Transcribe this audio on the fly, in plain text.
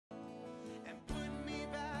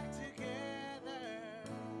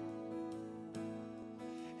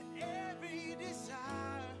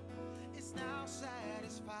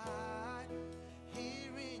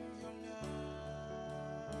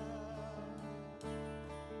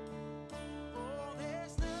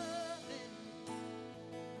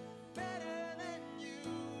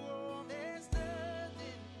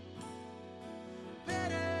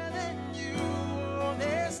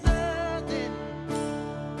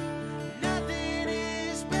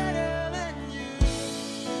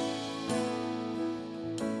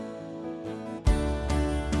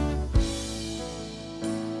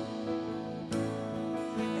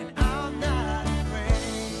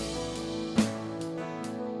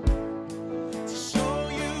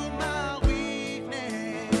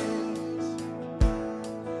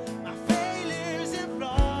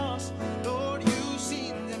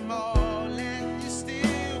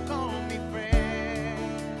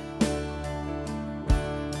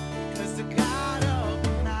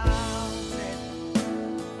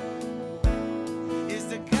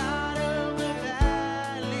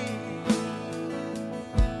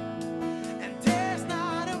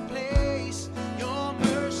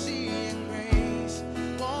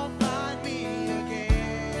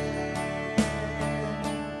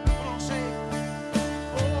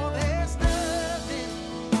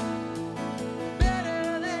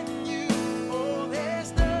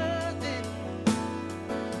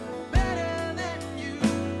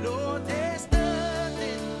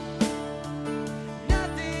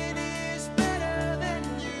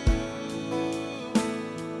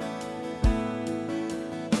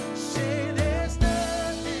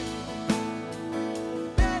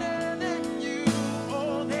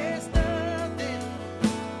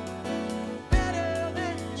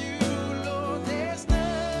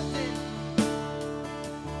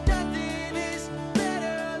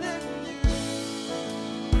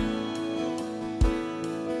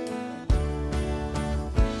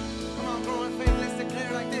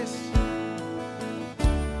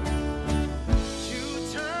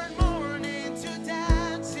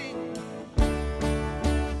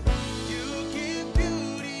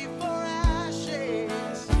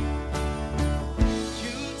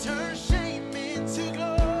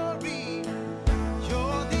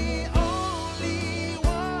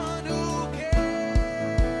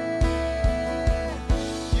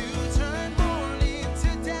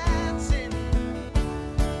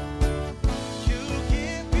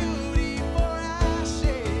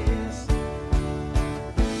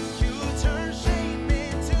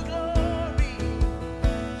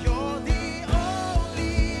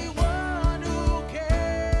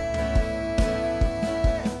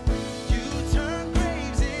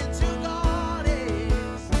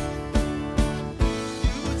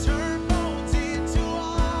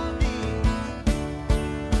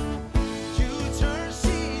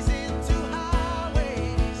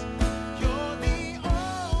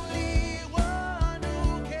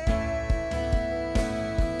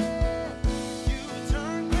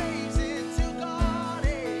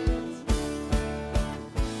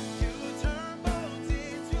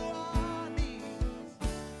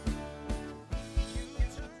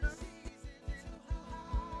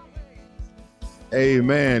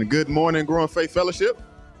Amen. Good morning, Growing Faith Fellowship.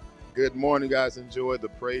 Good morning, guys. Enjoy the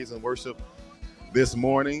praise and worship this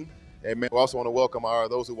morning. Amen. We also want to welcome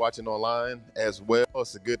those who are watching online as well.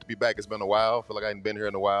 It's good to be back. It's been a while. I feel like I haven't been here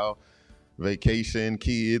in a while. Vacation,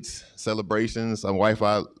 kids, celebrations. My wife,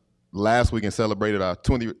 last weekend celebrated our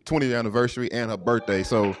 20th anniversary and her birthday.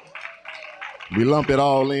 So we lumped it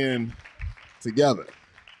all in together.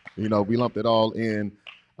 We lumped it all in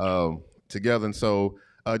together. And so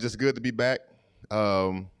just good to be back.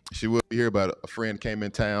 She will be here, but a friend came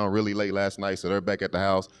in town really late last night, so they're back at the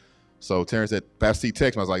house. So Terrence said, Pastor T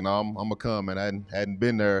texted me. I was like, no, I'm going to come, and I hadn't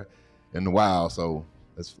been there in a while. So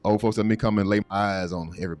as old folks let me come and lay my eyes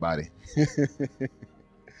on everybody.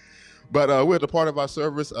 But we're at the part of our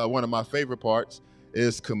service. One of my favorite parts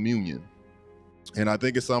is communion. And I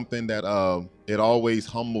think it's something that it always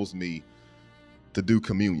humbles me to do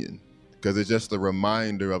communion, because it's just a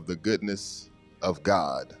reminder of the goodness of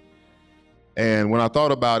God. And when I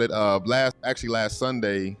thought about it, last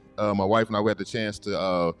Sunday, my wife and I had the chance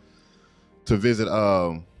to visit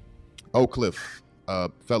Oak Cliff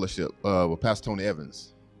Fellowship with Pastor Tony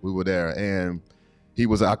Evans. We were there, and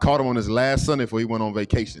I caught him on his last Sunday before he went on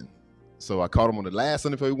vacation. So I caught him on the last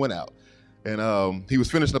Sunday before he went out. And he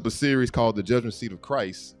was finishing up a series called The Judgment Seat of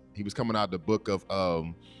Christ. He was coming out the book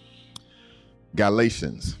of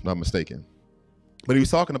Galatians, if I'm not mistaken. But he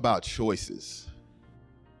was talking about choices.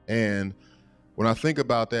 And when I think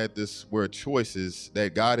about that, this word choices,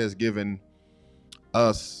 that God has given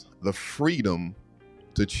us the freedom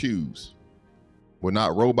to choose. We're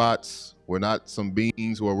not robots. We're not some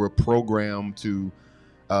beings where we're programmed to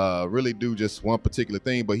really do just one particular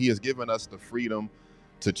thing, but he has given us the freedom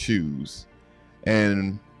to choose.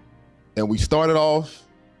 And we started off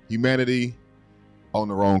humanity on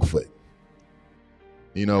the wrong foot.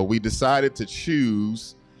 We decided to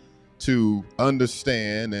choose to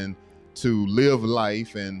understand and to live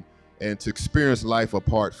life and to experience life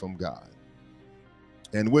apart from God.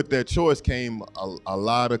 And with that choice came a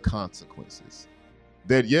lot of consequences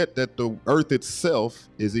that the earth itself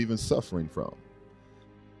is even suffering from.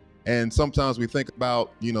 And sometimes we think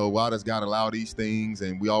about, why does God allow these things?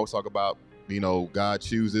 And we always talk about, God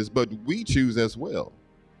chooses, but we choose as well.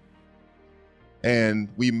 And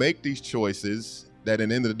we make these choices that at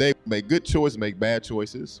the end of the day, we make good choices, make bad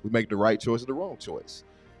choices. We make the right choice or the wrong choice.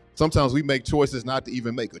 Sometimes we make choices not to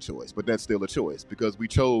even make a choice, but that's still a choice because we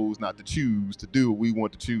chose not to choose to do what we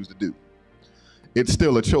want to choose to do. It's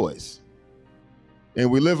still a choice.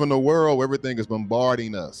 And we live in a world where everything is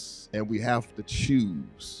bombarding us, and we have to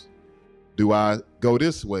choose. Do I go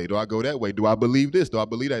this way? Do I go that way? Do I believe this? Do I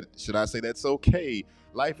believe that? Should I say that's okay?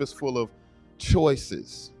 Life is full of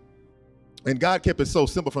choices. And God kept it so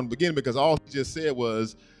simple from the beginning because all he just said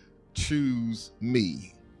was, choose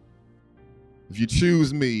me. If you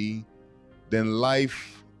choose me, then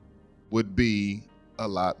life would be a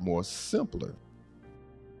lot more simpler.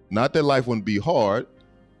 Not that life wouldn't be hard,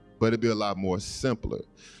 but it'd be a lot more simpler.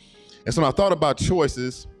 And so when I thought about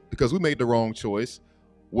choices, because we made the wrong choice,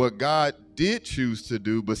 what God did choose to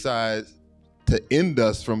do besides to end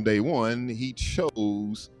us from day one, he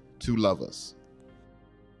chose to love us.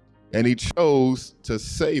 And he chose to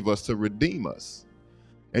save us, to redeem us.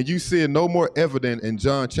 And you see it no more evident in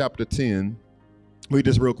John chapter 10. Read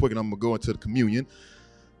this real quick and I'm going to go into the communion.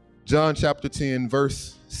 John chapter 10,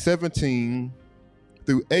 verse 17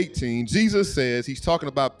 through 18, Jesus says, he's talking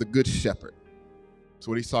about the good shepherd. That's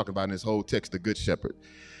what he's talking about in this whole text, the good shepherd.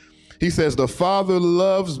 He says, the Father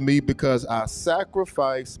loves me because I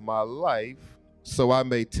sacrifice my life so I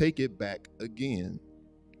may take it back again.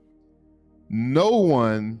 No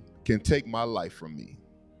one can take my life from me.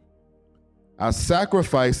 I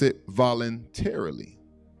sacrifice it voluntarily.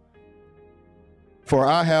 For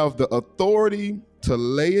I have the authority to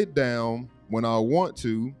lay it down when I want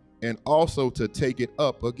to, and also to take it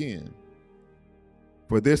up again.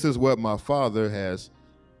 For this is what my Father has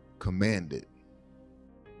commanded.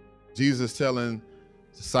 Jesus is telling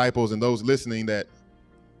disciples and those listening that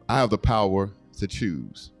I have the power to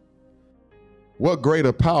choose. What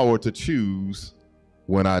greater power to choose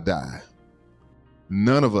when I die?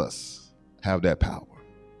 None of us have that power.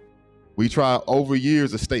 We try over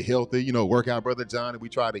years to stay healthy, work out, Brother John, and we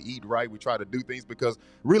try to eat right. We try to do things because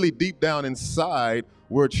really deep down inside,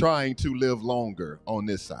 we're trying to live longer on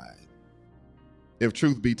this side. If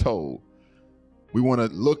truth be told, we want to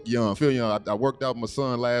look young, feel young. I worked out with my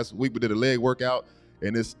son last week. We did a leg workout,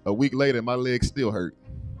 and it's a week later, and my legs still hurt.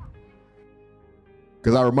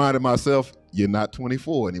 Because I reminded myself, you're not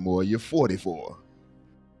 24 anymore, you're 44.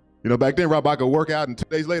 Back then, Rob, I could work out, and 2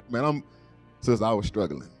 days later, man, since I was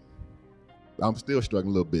struggling. I'm still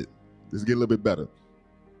struggling a little bit. It's getting a little bit better.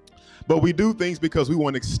 But we do things because we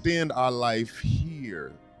want to extend our life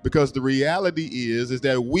here. Because the reality is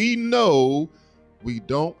that we know we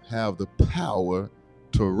don't have the power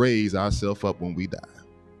to raise ourselves up when we die.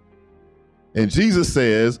 And Jesus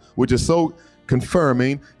says, which is so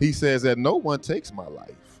confirming, he says that no one takes my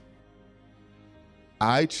life.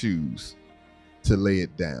 I choose to lay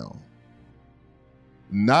it down.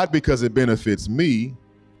 Not because it benefits me,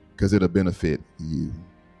 because it'll benefit you.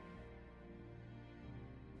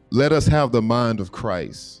 Let us have the mind of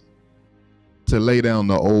Christ to lay down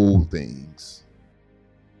the old things.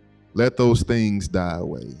 Let those things die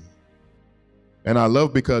away. And I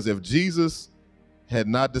love because if Jesus had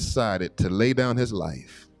not decided to lay down his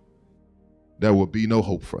life, there would be no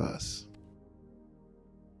hope for us.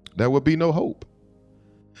 There would be no hope.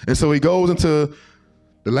 And so he goes into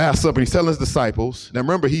the Last Supper. He's telling his disciples. Now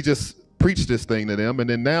remember, he just preached this thing to them. And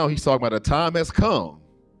then now he's talking about the time has come.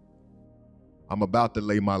 I'm about to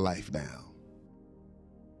lay my life down.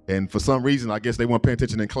 And for some reason, I guess they weren't paying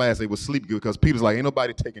attention in class. They were sleeping because Peter's like, ain't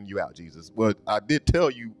nobody taking you out, Jesus. Well, I did tell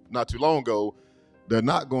you not too long ago, they're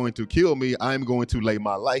not going to kill me. I'm going to lay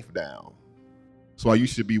my life down. That's why you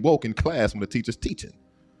should be woke in class when the teacher's teaching.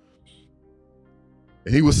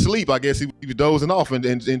 And he was asleep. I guess he was dozing off.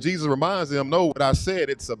 And Jesus reminds him, no, what I said,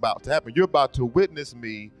 it's about to happen. You're about to witness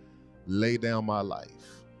me lay down my life.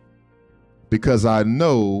 Because I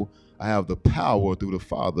know I have the power through the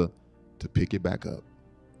Father to pick it back up.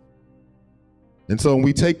 And so when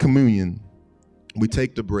we take communion, we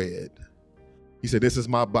take the bread. He said, this is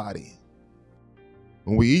my body.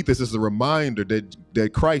 When we eat this, it's a reminder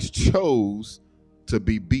that Christ chose to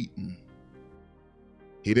be beaten.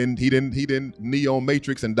 He didn't knee on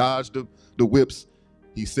matrix and dodge the whips.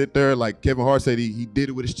 He sit there, like Kevin Hart said, he did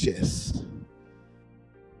it with his chest.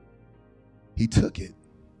 He took it.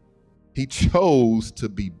 He chose to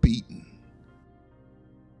be beaten.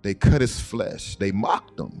 They cut his flesh. They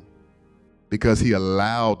mocked him because he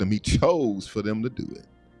allowed them. He chose for them to do it.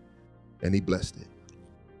 And he blessed it.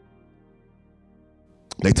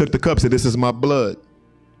 They took the cup, said, this is my blood.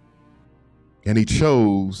 And he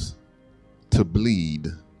chose to bleed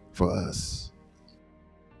for us.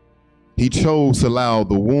 He chose to allow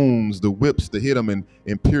the wounds, the whips to hit him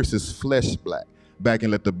and pierce his flesh back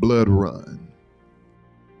and let the blood run.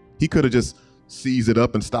 He could have just seized it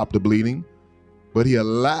up and stopped the bleeding, but he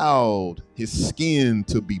allowed his skin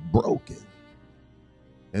to be broken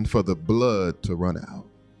and for the blood to run out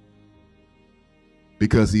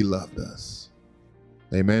because he loved us.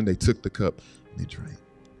 Amen. They took the cup and they drank.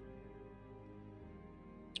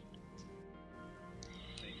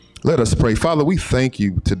 Let us pray. Father, we thank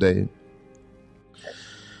you today.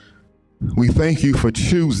 We thank you for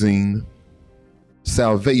choosing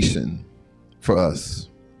salvation for us.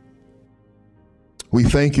 We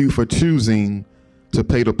thank you for choosing to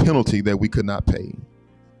pay the penalty that we could not pay.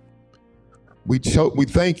 We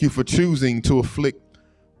thank you for choosing to afflict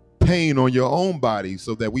pain on your own body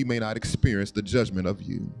so that we may not experience the judgment of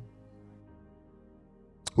you.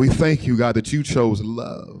 We thank you, God, that you chose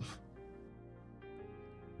love.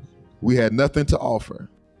 We had nothing to offer.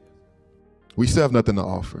 We still have nothing to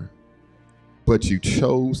offer, but you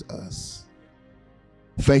chose us.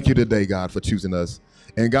 Thank you today, God, for choosing us.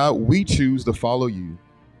 And God, we choose to follow you.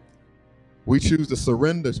 We choose to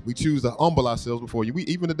surrender. We choose to humble ourselves before you.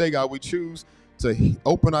 Even today, God, we choose to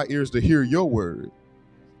open our ears to hear your word.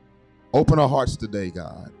 Open our hearts today,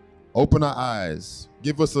 God. Open our eyes.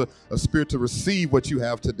 Give us a spirit to receive what you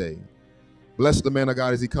have today. Bless the man of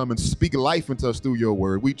God as he come and speak life into us through your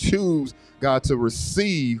word. We choose, God, to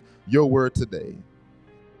receive your word today.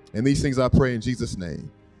 And these things I pray in Jesus'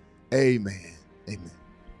 name. Amen. Amen.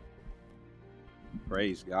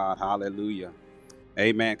 Praise God. Hallelujah.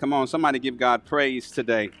 Amen. Come on, somebody give God praise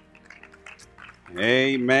today.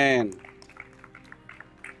 Amen.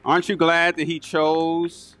 Aren't you glad that he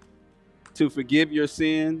chose to forgive your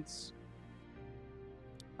sins?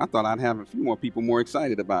 I thought I'd have a few more people more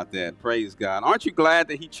excited about that. Praise God. Aren't you glad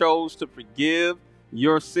that he chose to forgive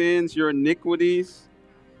your sins, your iniquities?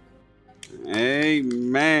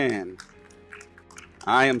 Amen.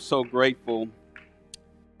 I am so grateful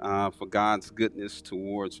for God's goodness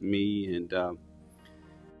towards me. And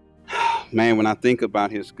man, when I think about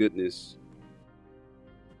his goodness,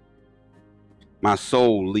 my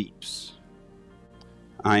soul leaps.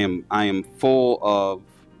 I am full of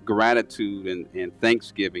gratitude and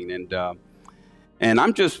thanksgiving, and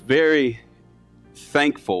I'm just very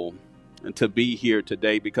thankful to be here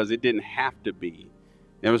today because it didn't have to be.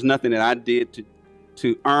 There was nothing that I did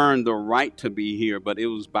to earn the right to be here, but it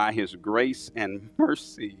was by his grace and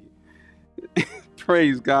mercy.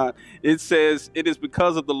 Praise God. It says it is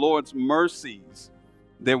because of the Lord's mercies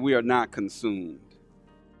that we are not consumed.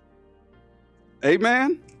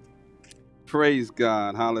 Amen. Praise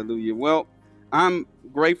God. Hallelujah. Well, I'm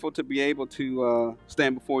grateful to be able to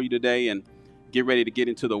stand before you today and get ready to get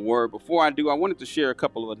into the word. Before I do, I wanted to share a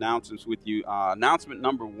couple of announcements with you. Announcement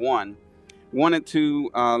number one, wanted to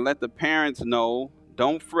let the parents know,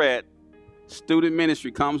 don't fret. Student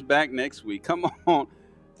ministry comes back next week. Come on.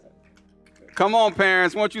 Come on,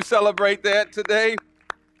 parents. Won't you celebrate that today?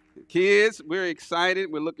 Kids, we're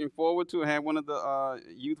excited. We're looking forward to it. I had one of the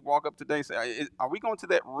youth walk up today and say, are we going to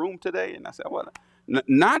that room today? And I said, well,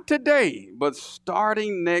 not today, but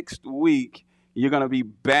starting next week, you're going to be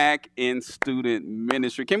back in student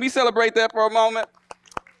ministry. Can we celebrate that for a moment?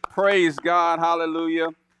 Praise God. Hallelujah.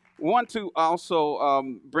 Want to also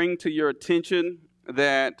bring to your attention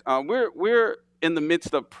that we're in the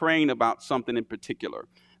midst of praying about something in particular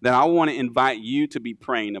that I want to invite you to be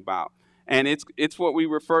praying about. And it's what we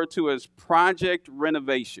refer to as project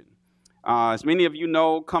renovation. As many of you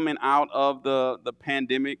know, coming out of the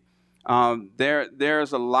pandemic,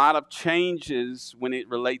 there's a lot of changes when it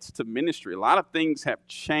relates to ministry. A lot of things have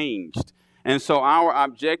changed. And so our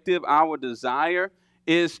objective, our desire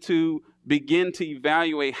is to begin to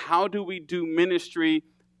evaluate how do we do ministry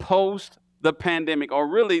post the pandemic, or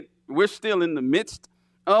really we're still in the midst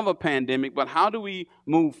of a pandemic, but how do we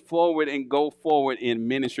move forward and go forward in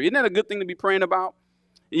ministry? Isn't that a good thing to be praying about?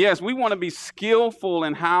 Yes, we want to be skillful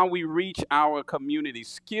in how we reach our community,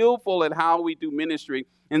 skillful at how we do ministry.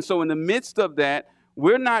 And so in the midst of that,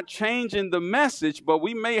 we're not changing the message, but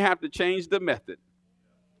we may have to change the method.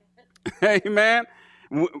 Amen.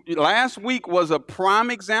 Last week was a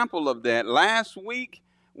prime example of that. Last week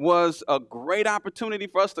was a great opportunity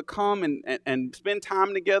for us to come and spend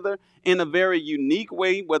time together in a very unique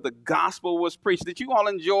way where the gospel was preached. Did you all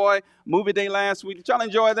enjoy movie day last week? Did y'all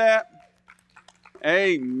enjoy that?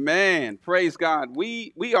 Amen. Praise God.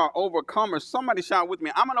 We are overcomers. Somebody shout with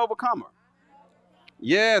me, I'm an overcomer.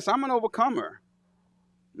 Yes, I'm an overcomer.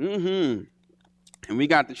 And we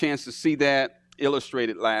got the chance to see that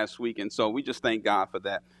illustrated last week, and so we just thank God for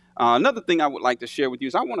that. Another thing I would like to share with you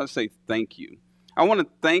is I want to say thank you. I want to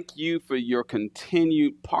thank you for your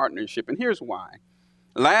continued partnership, and here's why.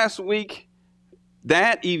 Last week,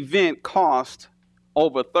 that event cost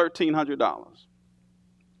over $1,300. Let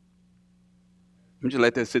me just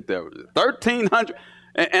let that sit there. $1,300.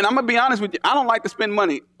 And I'm going to be honest with you. I don't like to spend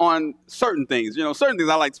money on certain things. You know, certain things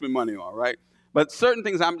I like to spend money on, right? But certain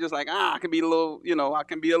things I'm just like, I can be a little, I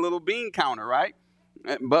can be a little bean counter, right?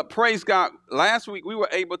 But praise God, last week we were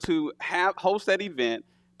able to host that event.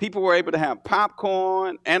 People were able to have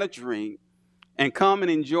popcorn and a drink and come and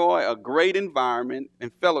enjoy a great environment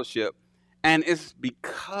and fellowship. And it's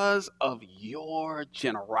because of your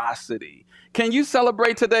generosity. Can you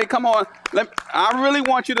celebrate today? Come on. I really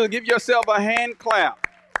want you to give yourself a hand clap.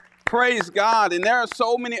 Praise God. And there are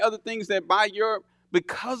so many other things that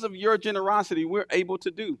because of your generosity, we're able to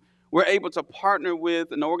do. We're able to partner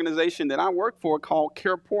with an organization that I work for called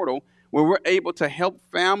Care Portal, where we're able to help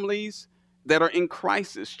families that are in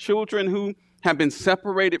crisis, children who have been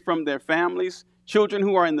separated from their families, children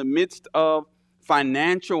who are in the midst of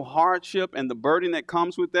financial hardship and the burden that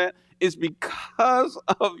comes with that. Is because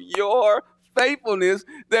of your faithfulness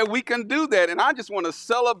that we can do that. And I just want to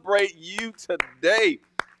celebrate you today.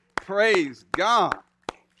 Praise God.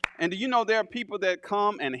 And do you know there are people that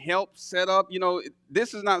come and help set up?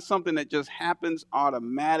 This is not something that just happens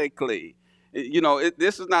automatically.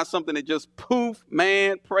 This is not something that just poof,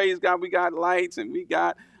 man, praise God, we got lights and we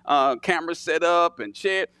got cameras set up and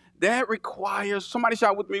shared. That requires, somebody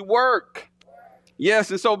shout with me, work.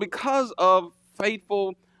 Yes, and so because of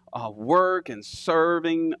faithful work and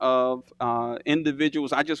serving of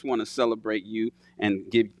individuals, I just want to celebrate you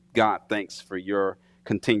and give God thanks for your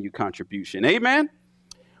continued contribution. Amen.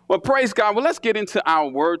 Well, praise God. Well, let's get into our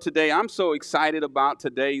word today. I'm so excited about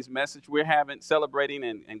today's message. We're celebrating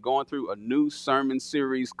and going through a new sermon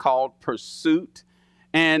series called Pursuit.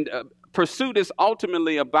 And Pursuit is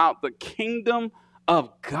ultimately about the kingdom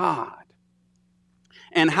of God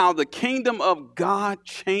and how the kingdom of God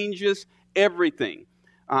changes everything.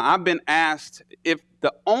 I've been asked, if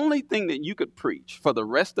the only thing that you could preach for the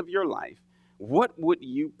rest of your life, what would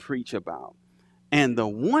you preach about? And the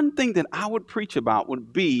one thing that I would preach about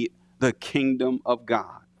would be the kingdom of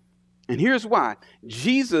God. And here's why.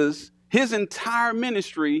 Jesus, his entire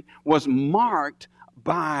ministry was marked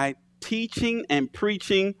by teaching and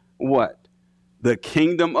preaching what? The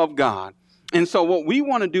kingdom of God. And so what we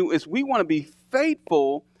want to do is we want to be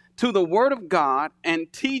faithful to the word of God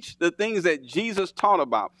and teach the things that Jesus taught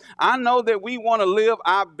about. I know that we want to live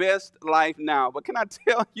our best life now, but can I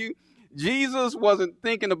tell you, Jesus wasn't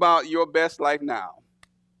thinking about your best life now.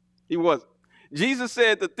 He wasn't. Jesus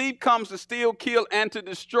said, the thief comes to steal, kill, and to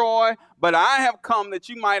destroy, but I have come that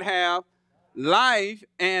you might have life,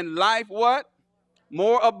 and life what?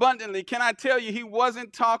 More abundantly. Can I tell you, he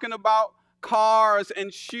wasn't talking about cars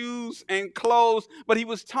and shoes and clothes, but he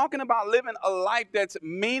was talking about living a life that's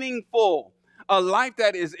meaningful, a life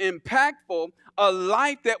that is impactful, a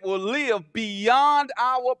life that will live beyond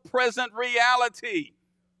our present reality.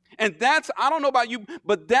 And that's, I don't know about you,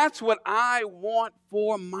 but that's what I want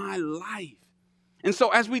for my life. And so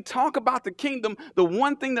as we talk about the kingdom, the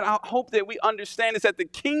one thing that I hope that we understand is that the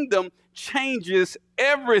kingdom changes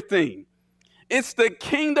everything. It's the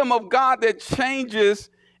kingdom of God that changes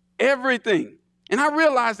everything. And I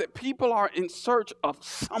realize that people are in search of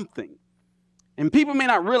something. And people may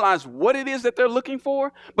not realize what it is that they're looking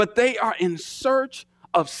for, but they are in search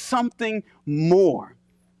of something more.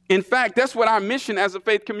 In fact, that's what our mission as a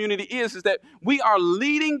faith community is that we are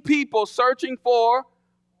leading people searching for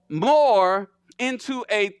more into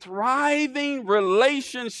a thriving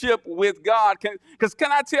relationship with God. Because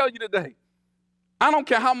can I tell you today, I don't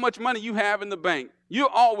care how much money you have in the bank, you're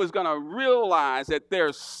always going to realize that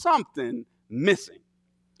there's something missing.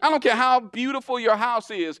 I don't care how beautiful your house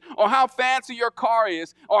is, or how fancy your car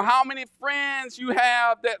is, or how many friends you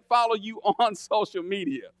have that follow you on social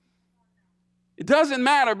media. It doesn't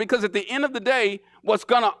matter, because at the end of the day, what's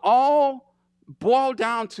going to all boil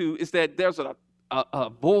down to is that there's a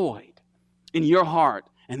void in your heart.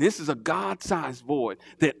 And this is a God-sized void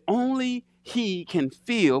that only He can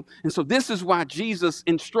fill. And so this is why Jesus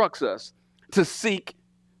instructs us to seek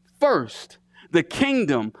first the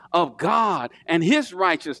kingdom of God and His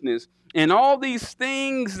righteousness, and all these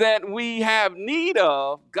things that we have need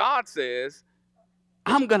of. God says,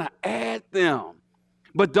 I'm going to add them.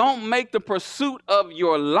 But don't make the pursuit of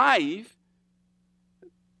your life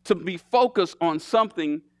to be focused on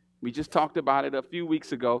something, we just talked about it a few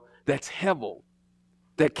weeks ago, that's heavy,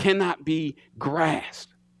 that cannot be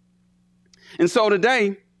grasped. And so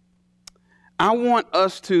today, I want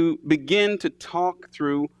us to begin to talk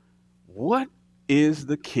through what is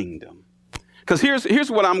the kingdom. Because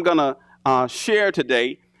here's what I'm going to share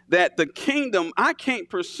today, that the kingdom, I can't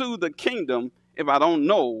pursue the kingdom if I don't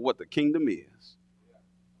know what the kingdom is.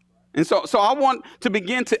 And so I want to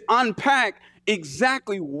begin to unpack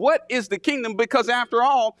exactly what is the kingdom, because after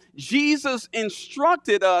all, Jesus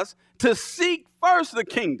instructed us to seek first the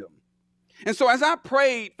kingdom. And so as I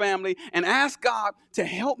prayed, family, and asked God to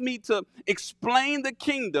help me to explain the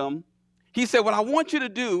kingdom, He said, what I want you to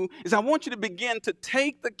do is I want you to begin to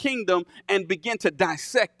take the kingdom and begin to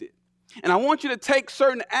dissect it. And I want you to take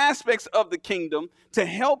certain aspects of the kingdom to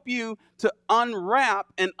help you to unwrap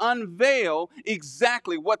and unveil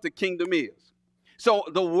exactly what the kingdom is. So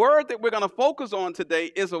the word that we're going to focus on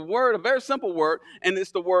today is a very simple word, and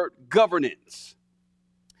it's the word governance.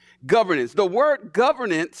 Governance. The word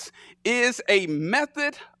governance is a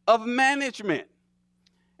method of management.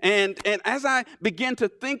 And as I began to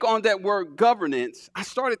think on that word governance, I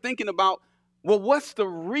started thinking about, well, what's the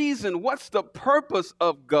reason? What's the purpose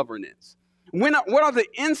of governance? What are the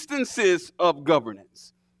instances of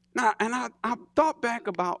governance? Now, and I thought back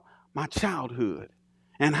about my childhood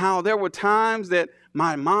and how there were times that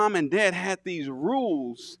my mom and dad had these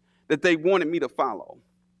rules that they wanted me to follow.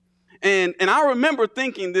 And I remember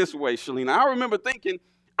thinking this way, Shalina. I remember thinking,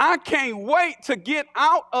 I can't wait to get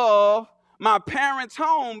out of my parents'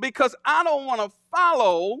 home because I don't want to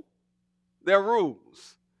follow their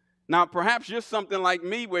rules. Now, perhaps you're something like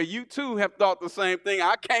me where you too have thought the same thing.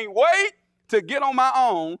 I can't wait to get on my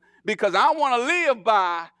own because I want to live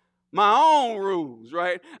by my own rules,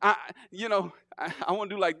 right? I want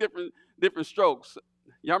to do like different strokes.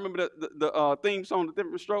 Y'all remember the theme song, The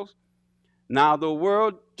Different Strokes? Now the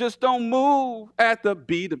world just don't move at the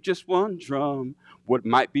beat of just one drum. What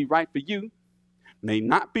might be right for you may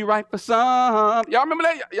not be right for some. Y'all remember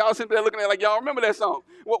that? Y'all sitting there looking at it like y'all remember that song.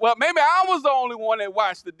 Well, maybe I was the only one that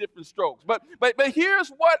watched The Different Strokes. But here's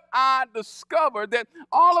what I discovered, that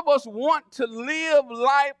all of us want to live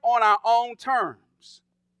life on our own terms.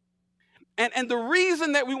 And the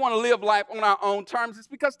reason that we want to live life on our own terms is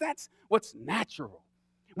because that's what's natural.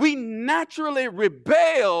 We naturally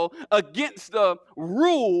rebel against the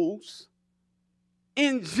rules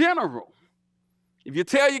in general. If you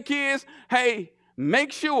tell your kids, hey,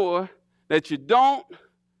 make sure that you don't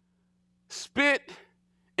spit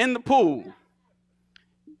in the pool,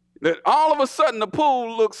 that all of a sudden the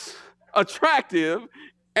pool looks attractive,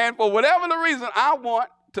 and for whatever the reason, I want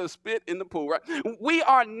to spit in the pool, right? We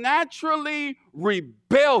are naturally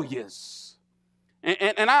rebellious.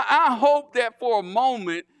 And I hope that for a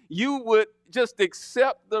moment you would just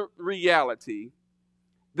accept the reality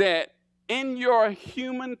that in your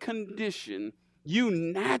human condition, you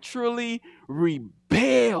naturally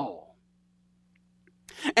rebel.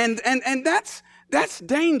 And that's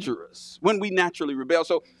dangerous when we naturally rebel.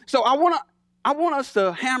 So I want us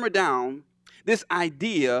to hammer down this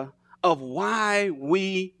idea of why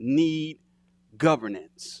we need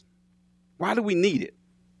governance. Why do we need it?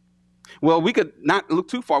 Well, we could not look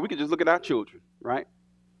too far. We could just look at our children, right?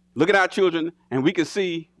 Look at our children, and we can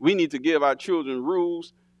see we need to give our children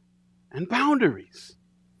rules and boundaries.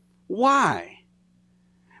 Why?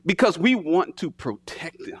 Because we want to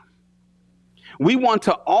protect them. We want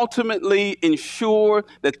to ultimately ensure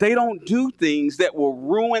that they don't do things that will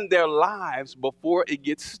ruin their lives before it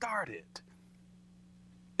gets started.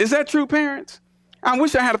 Is that true, parents? I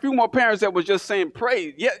wish I had a few more parents that was just saying,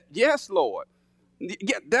 pray. Yes, Lord.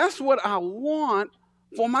 Yeah, that's what I want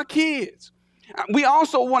for my kids. We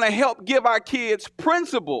also want to help give our kids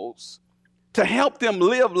principles to help them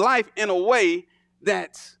live life in a way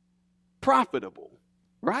that's profitable,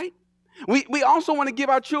 right? We also want to give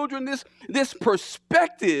our children this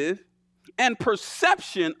perspective and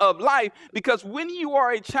perception of life, because when you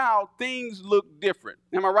are a child, things look different.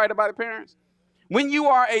 Am I right about it, parents? When you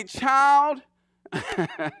are a child,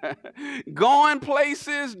 going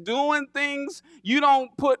places, doing things, you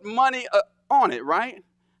don't put money on it, right?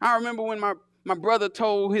 I remember when my brother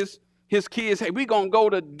told his kids, hey, we're going to go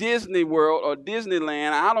to Disney World or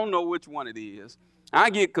Disneyland. I don't know which one it is. I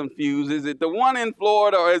get confused. Is it the one in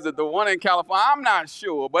Florida or is it the one in California? I'm not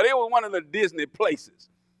sure, but it was one of the Disney places.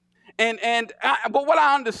 But what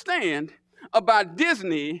I understand about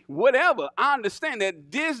Disney, whatever, I understand that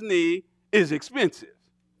Disney is expensive.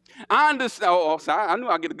 I understand. Sorry, I knew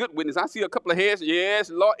I'd get a good witness. I see a couple of heads. Yes,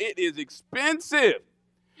 Lord, it is expensive.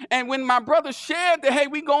 And when my brother shared that, hey,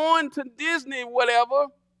 we going to Disney, whatever,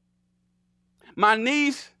 my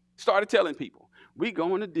niece started telling people, we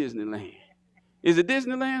going to Disneyland. Is it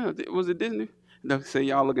Disneyland? Or was it Disney? No, say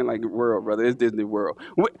y'all looking like the world, brother. It's Disney World.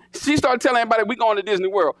 She started telling everybody we going to Disney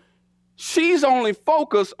World. She's only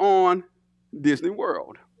focused on Disney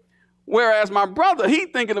World. Whereas my brother, he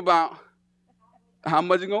thinking about how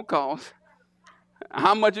much it's going to cost,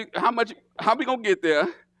 how we going to get there,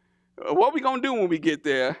 what we going to do when we get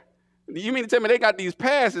there. You mean to tell me they got these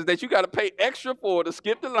passes that you got to pay extra for to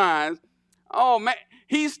skip the lines? Oh, man,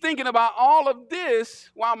 he's thinking about all of this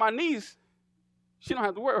while my niece, she don't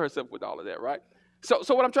have to worry herself with all of that, right? So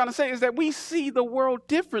what I'm trying to say is that we see the world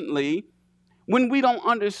differently when we don't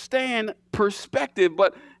understand perspective.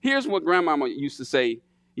 But here's what grandmama used to say,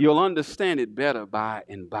 you'll understand it better by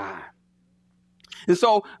and by. And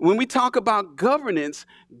so when we talk about governance,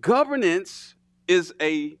 governance is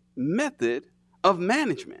a method of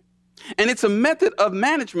management. And it's a method of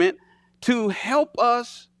management to help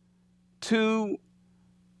us to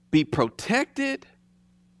be protected,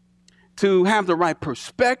 to have the right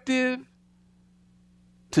perspective,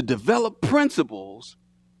 to develop principles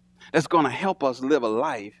that's going to help us live a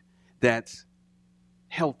life that's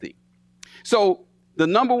healthy. So the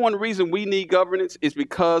number one reason we need governance is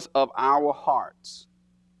because of our hearts,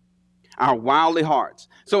 our wildly hearts.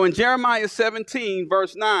 So in Jeremiah 17,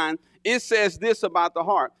 verse 9, it says this about the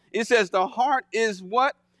heart. It says the heart is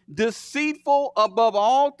what? Deceitful above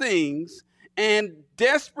all things and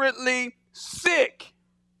desperately sick.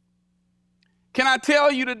 Can I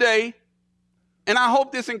tell you today, and I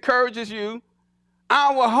hope this encourages you,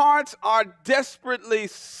 our hearts are desperately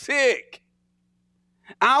sick.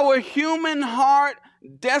 Our human heart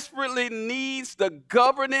desperately needs the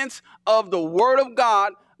governance of the Word of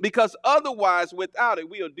God, because otherwise, without it,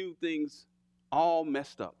 we'll do things all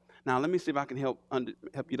messed up. Now, let me see if I can help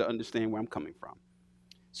you to understand where I'm coming from.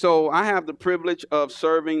 So I have the privilege of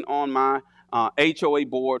serving on my HOA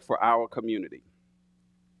board for our community.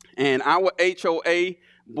 And our HOA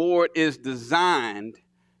board is designed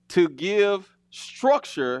to give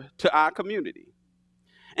structure to our community.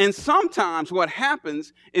 And sometimes what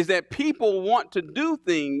happens is that people want to do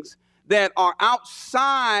things that are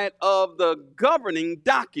outside of the governing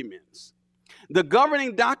documents. The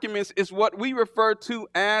governing documents is what we refer to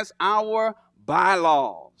as our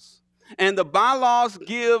bylaws. And the bylaws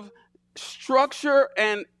give structure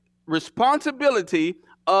and responsibility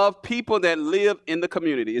of people that live in the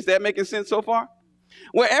community. Is that making sense so far?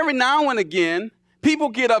 Well, every now and again, people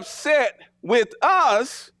get upset with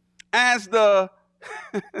us as the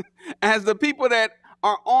as the people that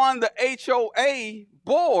are on the HOA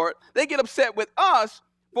board. They get upset with us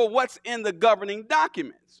for what's in the governing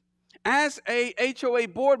documents. As a HOA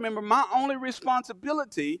board member, my only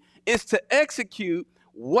responsibility is to execute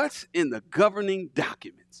what's in the governing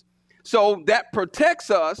documents. So that protects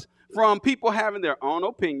us from people having their own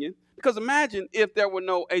opinion, Because imagine if there were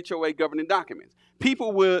no HOA governing documents.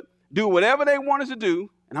 People would do whatever they wanted to do.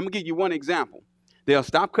 And I'm going to give you one example. They'll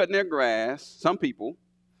stop cutting their grass. Some people.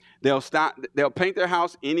 They'll paint their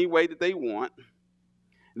house any way that they want.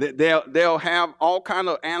 They'll have all kind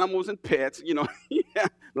of animals and pets,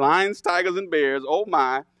 lions, tigers, and bears. Oh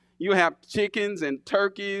my. You have chickens and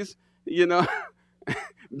turkeys,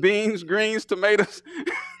 beans, greens, tomatoes,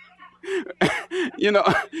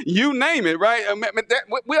 you name it, right?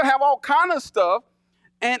 We'll have all kind of stuff.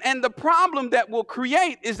 And the problem that we'll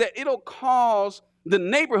create is that it'll cause the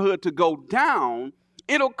neighborhood to go down.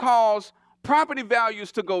 It'll cause property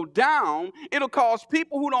values to go down. It'll cause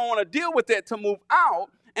people who don't want to deal with that to move out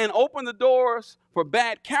and open the doors for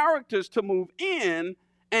bad characters to move in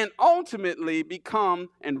and ultimately become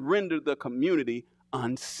and render the community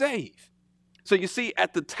unsafe. So you see,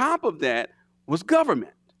 at the top of that was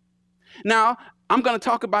government. Now, I'm going to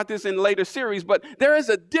talk about this in later series, but there is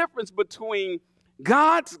a difference between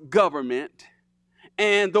God's government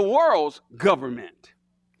and the world's government.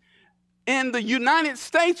 In the United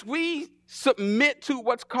States, we submit to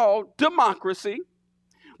what's called democracy,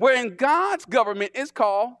 where in God's government is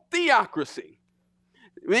called theocracy.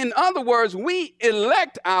 In other words, we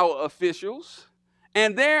elect our officials,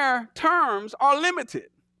 and their terms are limited.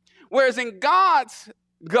 Whereas in God's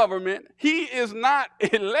government, he is not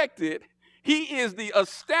elected. He is the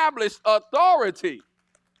established authority.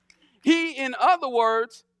 In other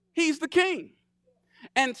words, he's the king.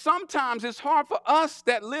 And sometimes it's hard for us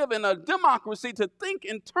that live in a democracy to think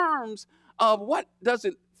in terms of what does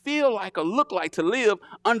it feel like or look like to live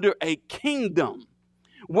under a kingdom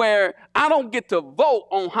where I don't get to vote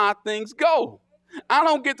on how things go. I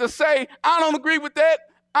don't get to say, I don't agree with that.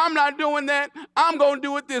 I'm not doing that. I'm going to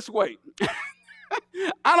do it this way.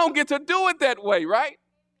 I don't get to do it that way, right?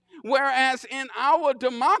 Whereas in our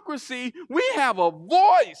democracy, we have a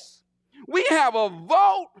voice. We have a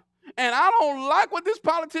vote. And I don't like what this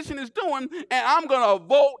politician is doing, and I'm going to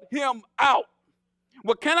vote him out.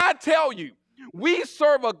 Well, can I tell you, we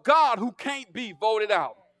serve a God who can't be voted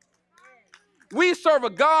out. We serve a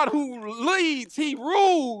God who leads, he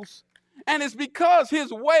rules, and it's because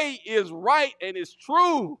his way is right and it's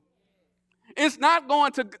true. It's not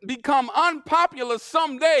going to become unpopular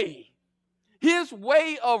someday. His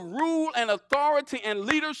way of rule and authority and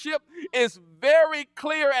leadership is very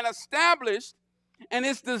clear and established, and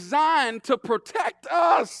it's designed to protect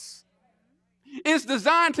us. It's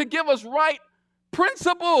designed to give us right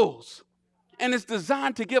principles, and it's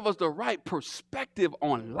designed to give us the right perspective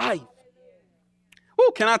on life.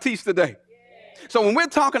 Who can I teach today? So when we're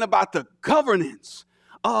talking about the governance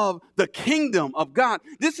of the kingdom of God,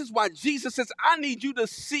 this is why Jesus says, I need you to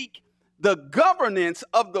seek the governance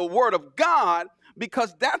of the word of God,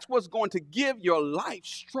 because that's what's going to give your life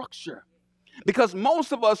structure. Because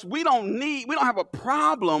most of us, we don't have a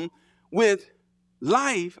problem with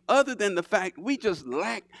life other than the fact we just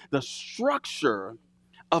lack the structure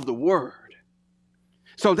of the word.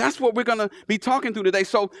 So that's what we're going to be talking through today.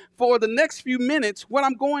 So for the next few minutes, what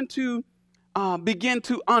I'm going to begin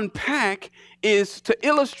to unpack is to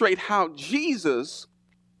illustrate how Jesus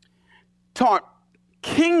taught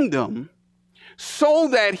kingdom so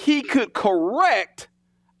that he could correct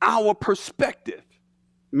our perspective.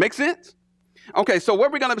 Make sense? Okay, so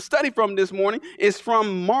what we're going to study from this morning is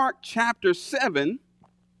from Mark chapter 7.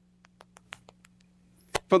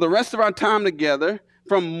 For the rest of our time together,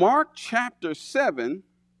 from Mark chapter 7.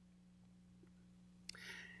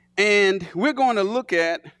 And we're going to look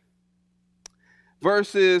at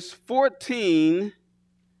verses 14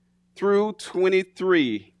 through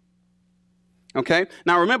 23. Okay,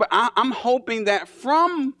 now remember, I'm hoping that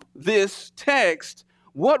from this text,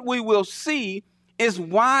 what we will see is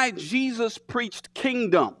why Jesus preached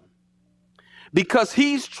kingdom. Because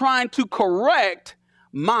he's trying to correct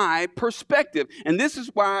my perspective. And this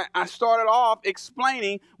is why I started off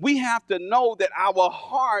explaining we have to know that our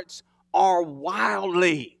hearts are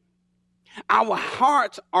wildly. Our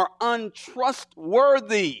hearts are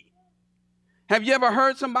untrustworthy. Have you ever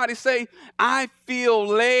heard somebody say, I feel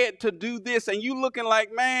led to do this, and you looking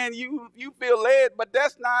like, man, you feel led, but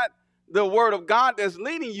that's not the word of God that's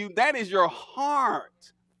leading you. That is your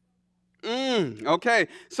heart. Okay,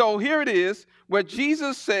 so here it is where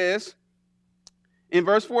Jesus says in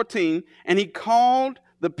verse 14, and he called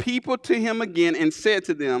the people to him again and said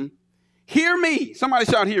to them, hear me. Somebody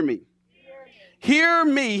shout, hear me. Hear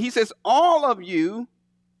me. He says, all of you,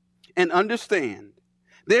 and understand.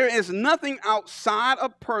 There is nothing outside a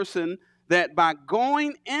person that by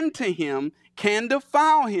going into him can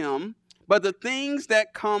defile him, but the things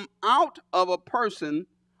that come out of a person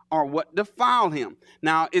are what defile him.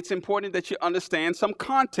 Now, it's important that you understand some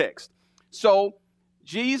context. So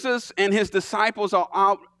Jesus and his disciples are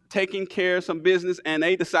out taking care of some business, and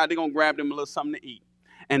they decide they're going to grab them a little something to eat.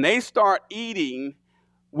 And they start eating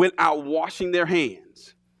without washing their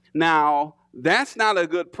hands. Now, that's not a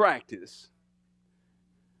good practice.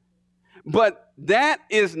 But that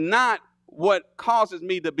is not what causes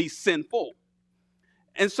me to be sinful.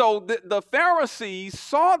 And so the Pharisees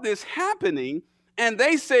saw this happening, and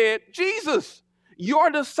they said, Jesus, your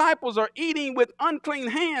disciples are eating with unclean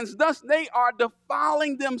hands, thus they are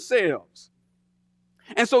defiling themselves.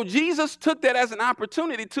 And so Jesus took that as an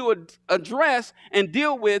opportunity to address and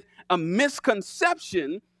deal with a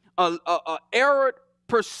misconception, a error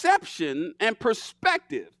perception and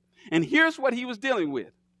perspective. And here's what he was dealing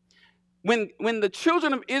with. When the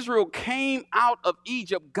children of Israel came out of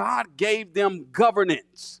Egypt, God gave them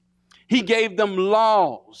governance. He gave them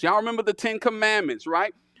laws. Y'all remember the 10 Commandments,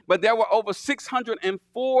 right? But there were over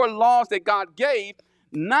 604 laws that God gave,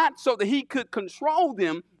 not so that he could control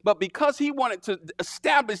them, but because he wanted to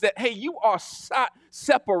establish that, hey, you are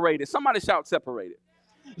separated. Somebody shout separated.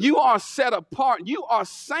 You are set apart. You are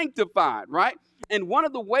sanctified, right? And one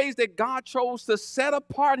of the ways that God chose to set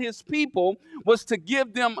apart his people was to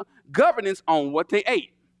give them governance on what they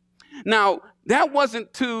ate. Now, that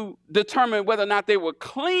wasn't to determine whether or not they were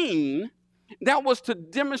clean. That was to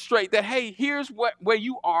demonstrate that, hey, here's where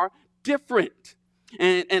you are different.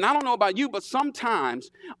 And I don't know about you, but sometimes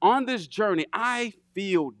on this journey, I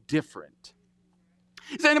feel different.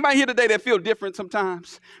 Is there anybody here today that feel different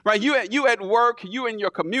sometimes? Right? You at work, you in your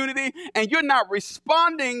community, and you're not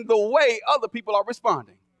responding the way other people are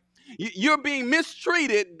responding. You're being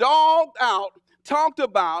mistreated, dogged out, talked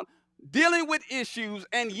about, dealing with issues,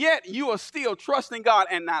 and yet you are still trusting God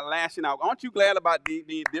and not lashing out. Aren't you glad about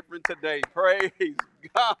being different today? Praise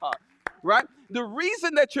God. Right? The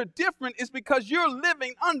reason that you're different is because you're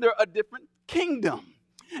living under a different kingdom.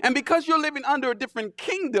 And because you're living under a different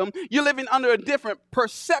kingdom, you're living under a different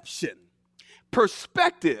perception,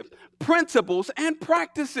 perspective, principles, and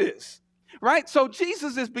practices, right? So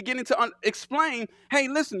Jesus is beginning to explain, hey,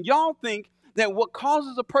 listen, y'all think that what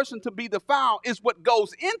causes a person to be defiled is what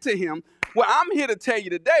goes into him. Well, I'm here to tell you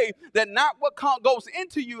today that not what goes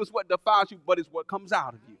into you is what defiles you, but it's what comes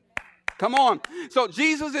out of you. Come on. So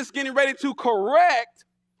Jesus is getting ready to correct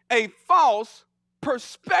a false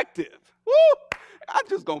perspective. Woo! I'm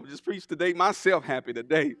just going to preach today myself happy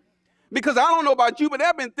today. Because I don't know about you, but there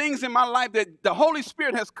have been things in my life that the Holy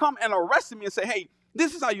Spirit has come and arrested me and said, hey,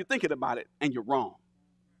 this is how you're thinking about it, and you're wrong.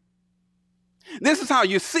 This is how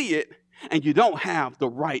you see it, and you don't have the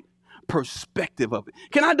right perspective of it.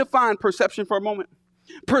 Can I define perception for a moment?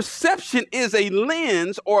 Perception is a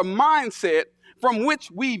lens or mindset from which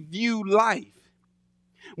we view life.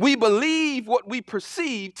 We believe what we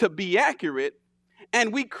perceive to be accurate,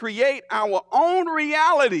 and we create our own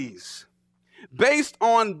realities based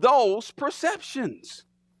on those perceptions.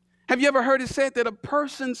 Have you ever heard it said that a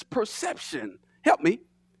person's perception, help me,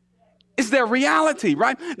 is their reality,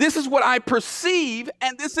 right? This is what I perceive,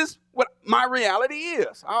 and this is what my reality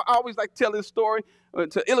is. I always like to tell this story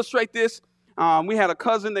to illustrate this. We had a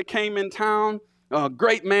cousin that came in town, a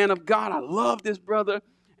great man of God. I love this brother.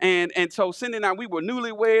 And so Cindy and I, we were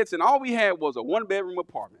newlyweds, and all we had was a one-bedroom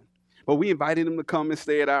apartment. But we invited him to come and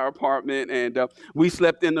stay at our apartment, and we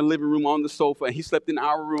slept in the living room on the sofa, and he slept in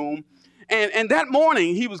our room. And that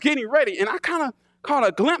morning, he was getting ready, and I kind of caught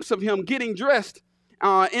a glimpse of him getting dressed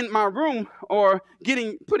in my room or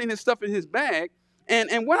putting his stuff in his bag.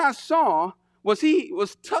 And what I saw was he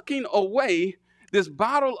was tucking away this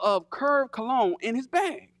bottle of Curve cologne in his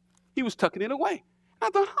bag. He was tucking it away. I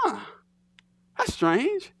thought, that's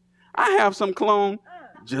strange. I have some cologne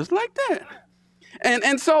just like that.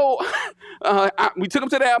 And so we took him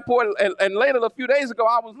to the airport, and later, a few days ago,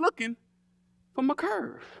 I was looking for my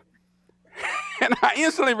Curve. And I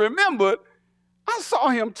instantly remembered I saw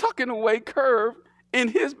him tucking away Curve in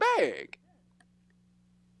his bag.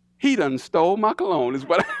 He done stole my cologne, is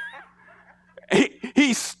what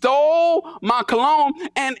he stole my cologne,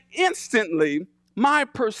 and instantly my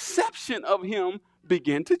perception of him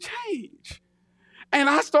began to change. And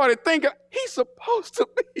I started thinking, he's supposed to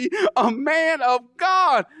be a man of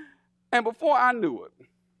God. And before I knew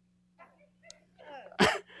it,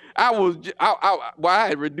 I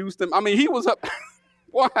had reduced him. I mean, he was up.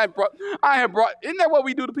 Boy, I had brought, isn't that what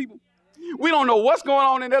we do to people? We don't know what's going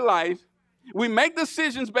on in their life. We make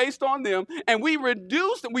decisions based on them, and we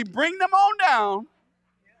reduce them. We bring them on down.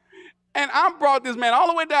 And I brought this man all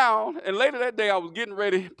the way down. And later that day, I was getting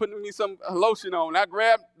ready, putting me some lotion on. I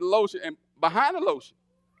grabbed the lotion, and behind the lotion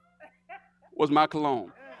was my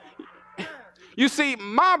cologne. You see,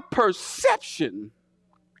 my perception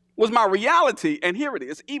was my reality, and here it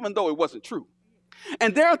is, even though it wasn't true.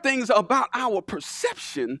 And there are things about our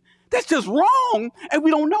perception that's just wrong, and we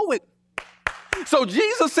don't know it. So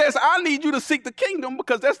Jesus says, I need you to seek the kingdom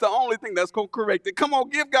because that's the only thing that's going to correct it. Come on,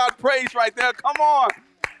 give God praise right there. Come on.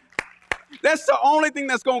 That's the only thing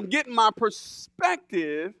that's going to get my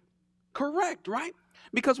perspective correct, right?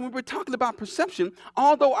 Because when we're talking about perception,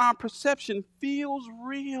 although our perception feels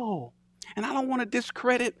real, and I don't want to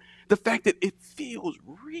discredit the fact that it feels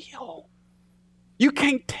real. You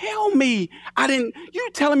can't tell me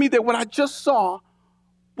you're telling me that what I just saw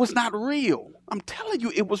was not real. I'm telling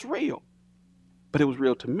you it was real. But it was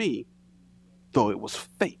real to me, though it was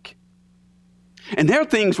fake. And there are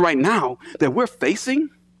things right now that we're facing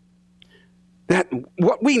that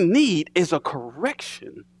what we need is a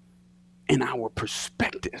correction in our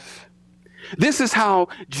perspective. This is how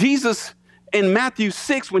Jesus in Matthew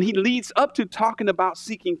 6, when he leads up to talking about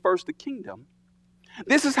seeking first the kingdom,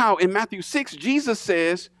 this is how in Matthew 6, Jesus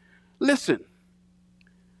says, listen,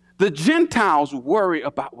 the Gentiles worry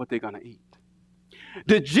about what they're going to eat.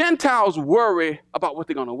 The Gentiles worry about what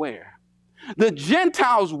they're going to wear. The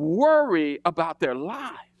Gentiles worry about their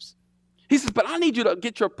lives. He says, but I need you to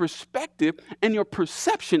get your perspective and your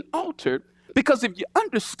perception altered, because if you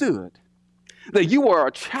understood that you are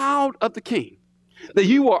a child of the King, that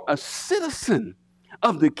you are a citizen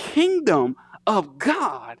of the kingdom of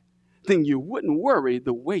God, then you wouldn't worry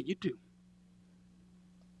the way you do.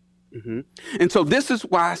 And so this is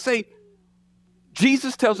why I say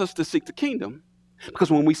Jesus tells us to seek the kingdom,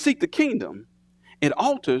 because when we seek the kingdom, it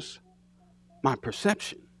alters my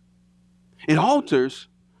perception. It alters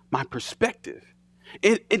my perspective.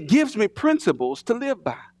 It gives me principles to live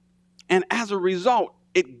by. And as a result,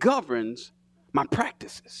 it governs my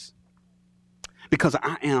practices, because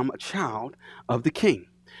I am a child of the King.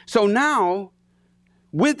 So now,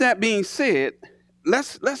 with that being said,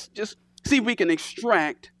 let's just see if we can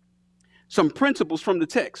extract some principles from the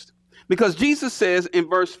text. Because Jesus says in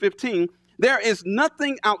verse 15, there is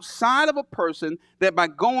nothing outside of a person that by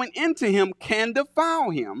going into him can defile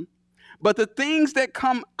him, but the things that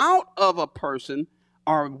come out of a person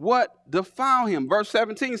are what defile him. Verse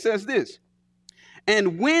 17 says this,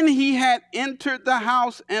 and when he had entered the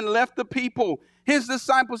house and left the people, his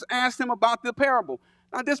disciples asked him about the parable.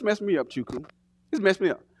 Now, this messed me up, Chuku. This messed me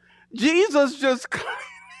up. Jesus just,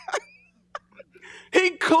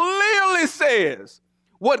 he clearly says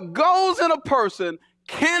what goes in a person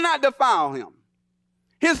cannot defile him.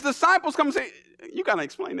 His disciples come and say, you got to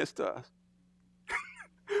explain this to us.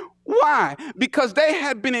 Why? Because they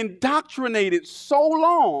had been indoctrinated so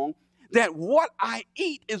long that what I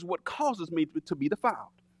eat is what causes me to be defiled.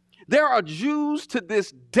 There are Jews to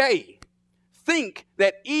this day think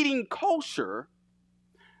that eating kosher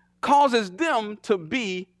causes them to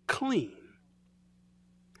be clean.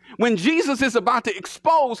 When Jesus is about to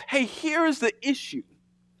expose, hey, here's the issue.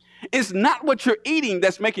 It's not what you're eating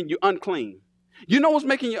that's making you unclean. You know what's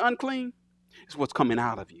making you unclean? It's what's coming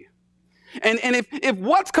out of you. And if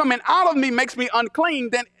what's coming out of me makes me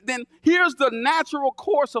unclean, then here's the natural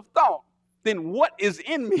course of thought. Then what is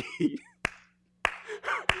in me?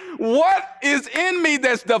 What is in me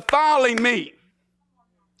that's defiling me?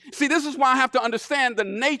 See, this is why I have to understand the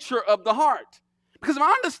nature of the heart. Because if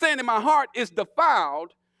I understand that my heart is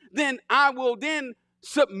defiled, then I will then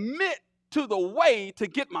submit to the way to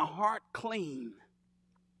get my heart clean.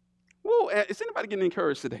 Whoa, is anybody getting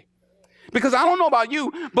encouraged today? Because I don't know about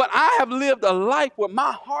you, but I have lived a life where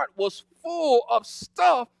my heart was full of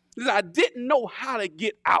stuff that I didn't know how to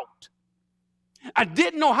get out. I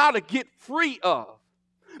didn't know how to get free of.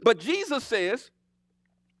 But Jesus says,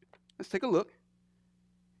 let's take a look.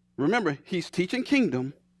 Remember, he's teaching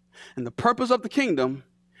kingdom, and the purpose of the kingdom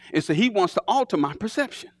is that he wants to alter my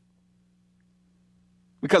perception.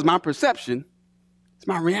 Because my perception is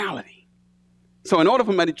my reality. So in order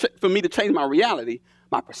for me to change my reality,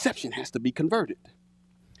 my perception has to be converted.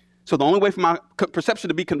 So the only way for my perception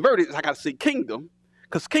to be converted is I got to see kingdom,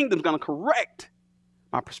 because kingdom's going to correct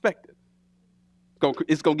my perspective.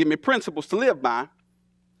 It's going to give me principles to live by,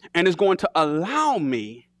 and it's going to allow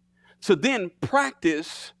me to then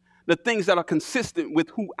practice the things that are consistent with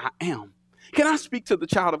who I am. Can I speak to the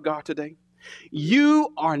child of God today?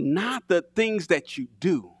 You are not the things that you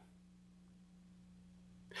do.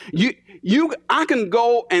 I can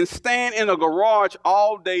go and stand in a garage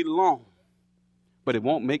all day long, but it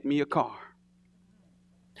won't make me a car.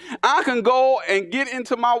 I can go and get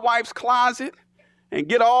into my wife's closet and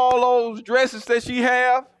get all those dresses that she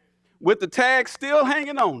have with the tag still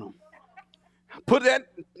hanging on them. Put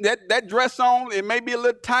that dress on, it may be a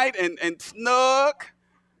little tight and snug,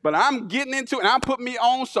 But I'm getting into it. And I put me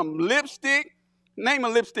on some lipstick. Name a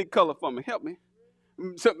lipstick color for me. Help me.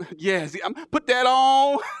 So, yes, put that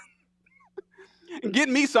on. And get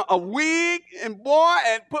me a wig and boy,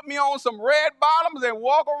 and put me on some red bottoms and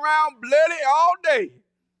walk around bloody all day.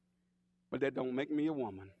 But that don't make me a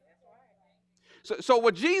woman. So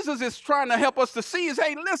what Jesus is trying to help us to see is,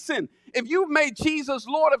 hey, listen, if you've made Jesus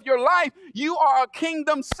Lord of your life, you are a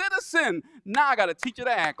kingdom citizen. Now I got to teach you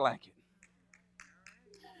to act like it.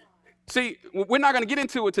 See, we're not going to get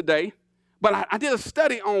into it today, but I did a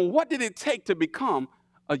study on what did it take to become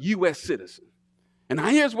a U.S. citizen. And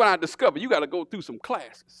here's what I discovered. You got to go through some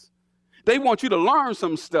classes. They want you to learn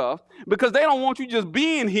some stuff because they don't want you just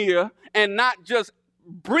being here and not just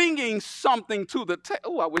bringing something to the table.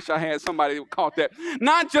 Oh, I wish I had somebody who caught that.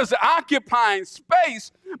 Not just occupying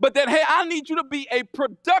space, but that, hey, I need you to be a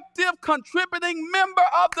productive, contributing member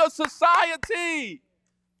of the society.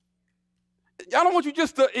 I don't want you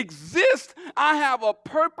just to exist. I have a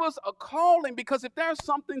purpose, a calling, because if there's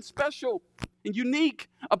something special and unique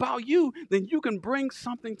about you, then you can bring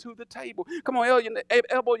something to the table. Come on,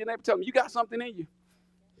 elbow your neighbor, tell them, you got something in you.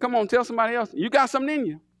 Come on, tell somebody else, you got something in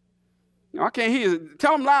you. No, I can't hear you.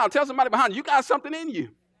 Tell them loud. Tell somebody behind you, you got something in you.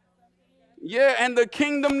 Yeah, and the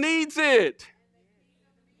kingdom needs it.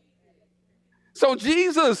 So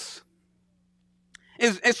Jesus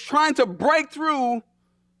is trying to break through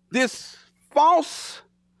this false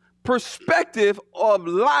perspective of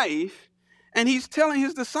life, and he's telling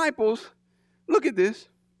his disciples, look at this.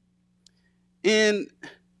 In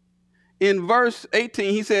verse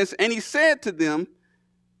 18, he says, and he said to them,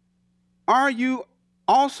 are you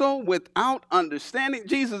also without understanding?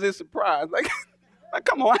 Jesus is surprised. Like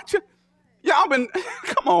come on, y'all been,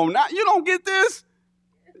 come on now, you don't get this?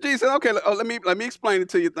 Jesus said, okay, let me explain it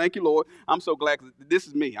to you. Thank you, Lord. I'm so glad, because this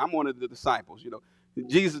is me. I'm one of the disciples, you know.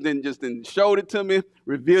 Jesus then showed it to me,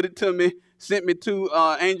 revealed it to me, sent me 2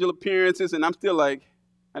 angel appearances, and I'm still like,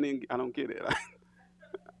 I don't get it.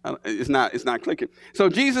 It's not clicking. So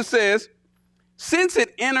Jesus says, since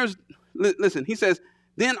it enters, listen, he says,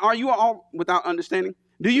 then are you all without understanding?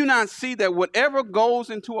 Do you not see that whatever goes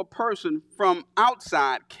into a person from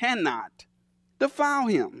outside cannot defile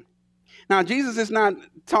him? Now, Jesus is not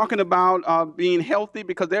talking about being healthy,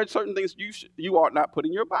 because there are certain things you ought not put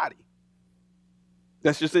in your body.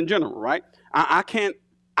 That's just in general, right? I can't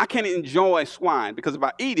enjoy swine, because if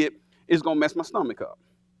I eat it, it's going to mess my stomach up,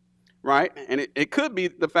 right? And it could be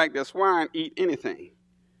the fact that swine eat anything.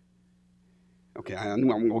 Okay, I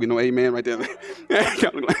knew I'm going to get no amen right there.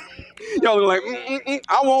 Y'all look like,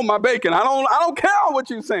 I want my bacon. I don't care what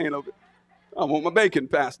you're saying of it. I want my bacon,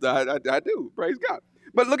 Pastor. I do. Praise God.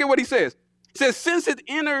 But look at what he says. He says, since it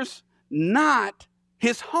enters not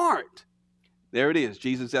his heart. There it is.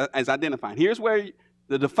 Jesus is identifying. Here's where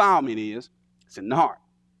the defilement is. It's in the heart.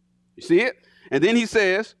 You see it? And then he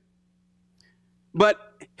says,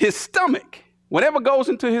 but his stomach, whatever goes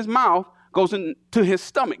into his mouth, goes into his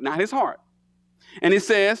stomach, not his heart. And it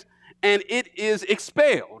says, and it is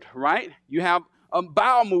expelled, right? You have a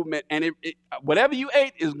bowel movement, and whatever you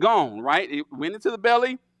ate is gone, right? It went into the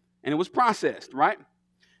belly, and it was processed, right?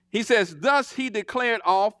 He says, thus he declared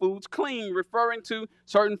all foods clean, referring to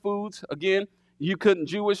certain foods. Again,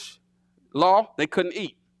 Jewish law, they couldn't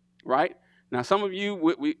eat, right? Now, some of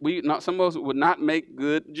you, some of us would not make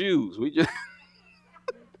good Jews. We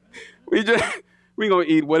gonna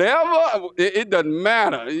eat whatever. It doesn't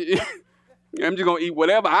matter. I'm just gonna eat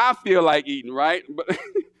whatever I feel like eating, right?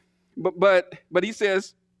 But he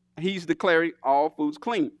says he's declaring all foods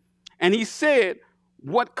clean, and he said,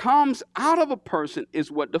 what comes out of a person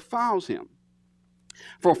is what defiles him.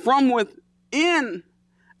 For from within,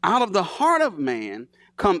 out of the heart of man,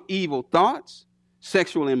 come evil thoughts,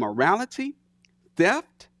 sexual immorality,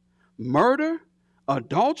 theft, murder,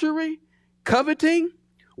 adultery, coveting,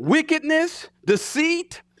 wickedness,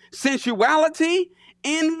 deceit, sensuality,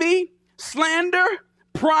 envy, slander,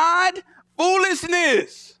 pride,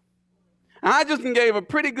 foolishness. I just gave a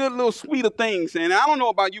pretty good little suite of things. And I don't know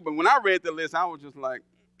about you, but when I read the list, I was just like,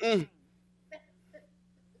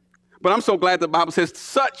 But I'm so glad the Bible says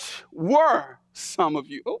such were some of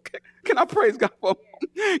you. Okay. Can I praise God for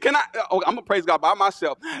them? I'm going to praise God by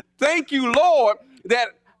myself. Thank you, Lord, that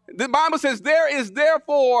the Bible says there is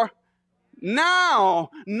therefore now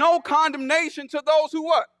no condemnation to those who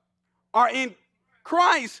what? Are in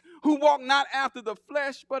Christ, who walk not after the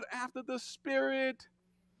flesh, but after the Spirit.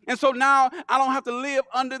 And so now I don't have to live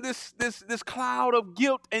under this cloud of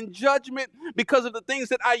guilt and judgment because of the things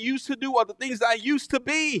that I used to do or the things that I used to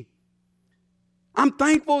be. I'm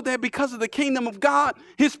thankful that because of the kingdom of God,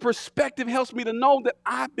 his perspective helps me to know that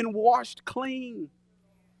I've been washed clean.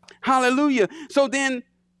 Hallelujah. So then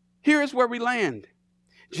here is where we land.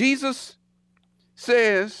 Jesus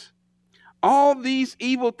says, all these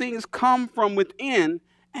evil things come from within,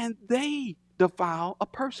 and they defile a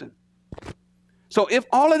person. So if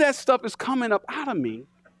all of that stuff is coming up out of me,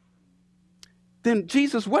 then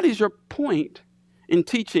Jesus, what is your point in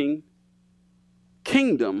teaching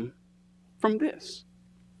kingdom from this?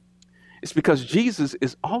 It's because Jesus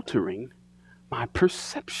is altering my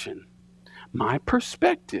perception, my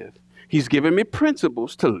perspective. He's given me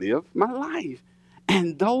principles to live my life.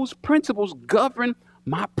 And those principles govern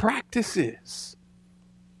my practices.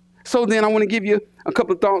 So then I want to give you a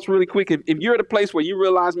couple of thoughts really quick. If you're at a place where you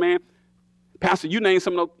realize, man, Pastor, you named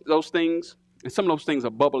some of those things, and some of those things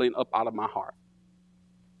are bubbling up out of my heart.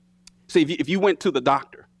 See, if you went to the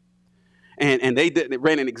doctor and they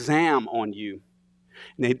ran an exam on you,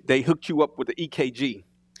 and they hooked you up with the EKG,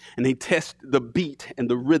 and they test the beat and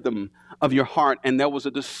the rhythm of your heart, and there was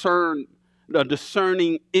a discerning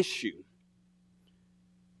issue,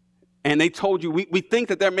 and they told you, we think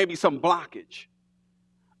that there may be some blockage.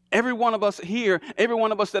 Every one of us here, every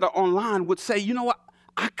one of us that are online would say, you know what?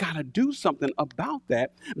 I got to do something about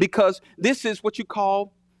that, because this is what you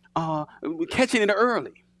call catching it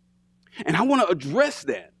early. And I want to address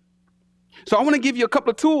that. So I want to give you a couple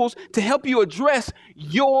of tools to help you address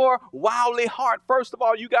your wildly heart. First of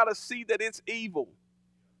all, you got to see that it's evil.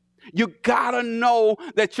 You got to know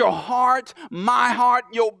that your heart, my heart,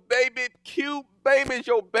 your baby, cute baby's,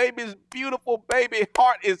 your baby's beautiful baby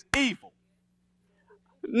heart is evil.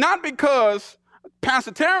 Not because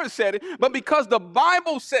Pastor Terrence said it, but because the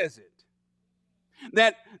Bible says it.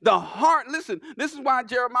 That the heart, listen, this is why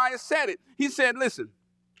Jeremiah said it. He said, listen,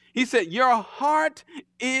 he said, your heart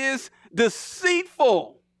is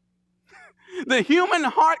deceitful. The human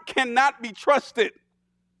heart cannot be trusted.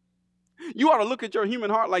 You ought to look at your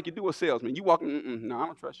human heart like you do a salesman. You walk, no, I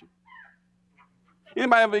don't trust you.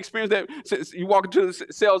 Anybody ever experienced that? You walk into the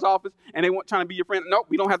sales office and they want trying to be your friend. Nope,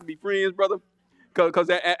 we don't have to be friends, brother. Because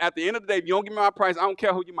at the end of the day, if you don't give me my price, I don't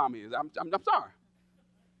care who your mama is. I'm sorry.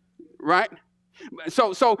 Right?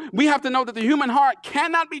 So we have to know that the human heart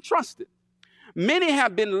cannot be trusted. Many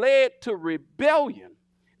have been led to rebellion,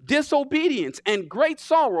 disobedience, and great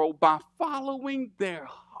sorrow by following their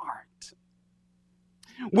heart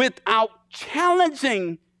without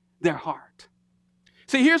challenging their heart.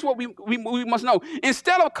 See, here's what we must know.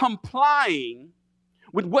 Instead of complying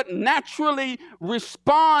with what naturally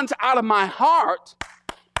responds out of my heart,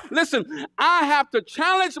 listen, I have to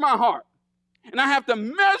challenge my heart, and I have to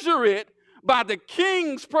measure it by the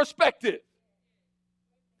king's perspective.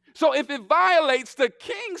 So if it violates the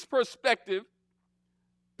king's perspective,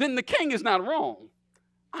 then the king is not wrong.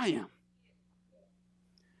 I am.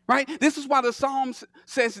 Right? This is why the Psalms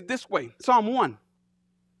says it this way. Psalm 1.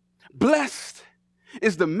 Blessed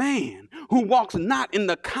is the man who walks not in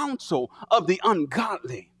the counsel of the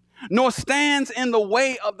ungodly, nor stands in the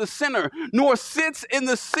way of the sinner, nor sits in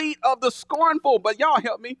the seat of the scornful. But y'all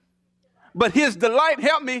help me. But his delight,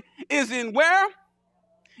 help me, is in where?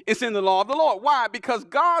 It's in the law of the Lord. Why? Because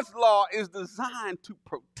God's law is designed to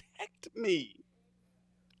protect me.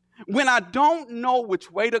 When I don't know which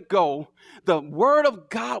way to go, the word of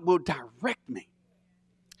God will direct me.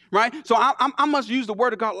 Right? So I must use the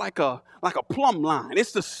word of God like a plumb line.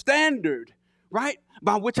 It's the standard, right,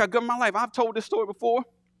 by which I govern my life. I've told this story before,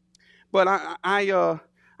 but I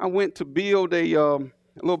went to build a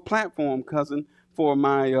little platform, cousin, for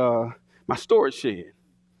my storage shed,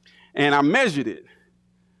 and I measured it.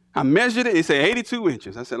 It said 82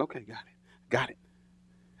 inches. I said, okay, got it.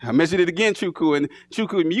 I measured it again, Chuku, and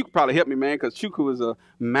Chuku, you could probably help me, man, because Chuku is a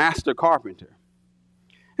master carpenter.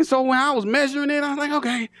 And so when I was measuring it, I was like,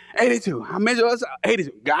 okay, 82. I measured it,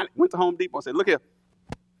 82. Got it. Went to Home Depot and said, look here,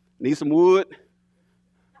 need some wood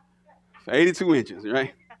for 82 inches,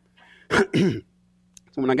 right? So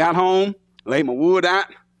when I got home, laid my wood out,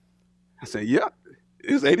 I said, yep,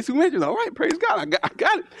 it's 82 inches. All right, praise God, I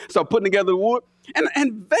got it. So putting together the wood.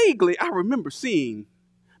 And vaguely, I remember seeing,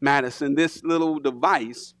 Madison, this little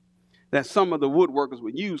device that some of the woodworkers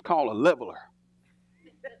would use called a leveler.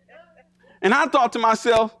 And I thought to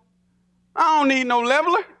myself, I don't need no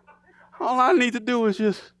leveler. All I need to do is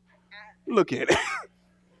just look at it.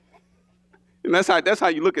 And that's how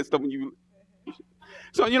you look at stuff when you.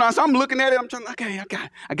 So, so I'm looking at it. I'm trying, okay,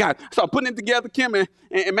 I got it. So I'm putting it together, Kim, and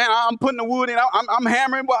man, I'm putting the wood in. I'm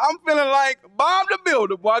hammering, boy. I'm feeling like Bob the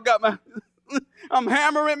Builder, boy. I'm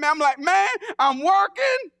hammering, man. I'm like, man, I'm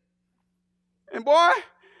working. And boy,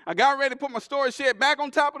 I got ready to put my storage shed back on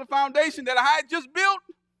top of the foundation that I had just built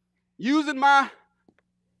using my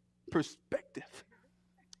perspective.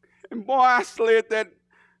 And boy, I slid that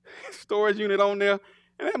storage unit on there,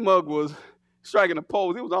 and that mug was striking a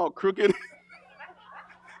pose. It was all crooked.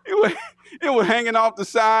 It was hanging off the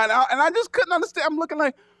side. And I just couldn't understand. I'm looking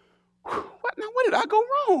like, what now? Where did I go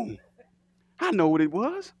wrong? I know what it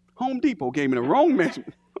was. Home Depot gave me the wrong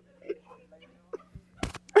measurement.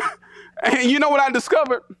 And you know what I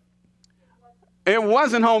discovered? It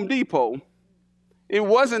wasn't Home Depot. It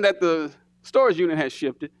wasn't that the storage unit had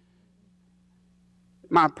shifted.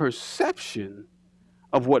 My perception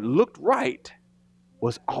of what looked right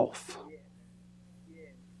was off.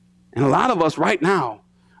 And a lot of us right now,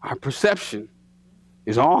 our perception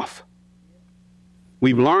is off.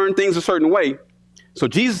 We've learned things a certain way. So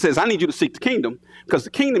Jesus says, I need you to seek the kingdom, because the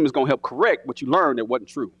kingdom is going to help correct what you learned that wasn't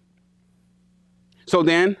true. So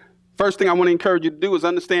then, first thing I want to encourage you to do is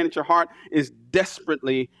understand that your heart is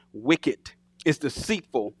desperately wicked. It's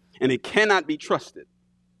deceitful, and it cannot be trusted.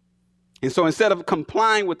 And so instead of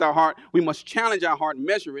complying with our heart, we must challenge our heart and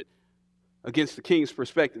measure it against the king's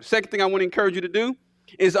perspective. Second thing I want to encourage you to do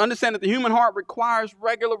is understand that the human heart requires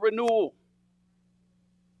regular renewal.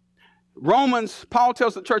 Paul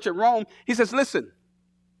tells the church at Rome, he says, listen,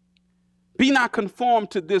 be not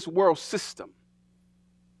conformed to this world system.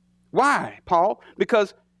 Why, Paul?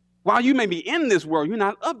 Because while you may be in this world, you're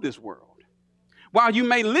not of this world. While you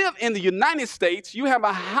may live in the United States, you have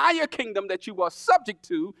a higher kingdom that you are subject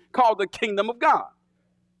to called the kingdom of God.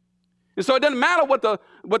 And so it doesn't matter what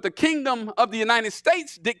the kingdom of the United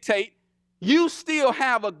States dictate, you still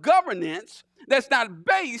have a governance that's not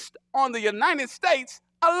based on the United States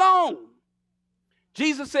alone.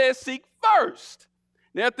 Jesus says, seek first.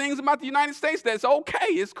 There are things about the United States that's okay,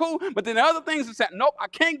 it's cool, but then there are other things that say, nope, I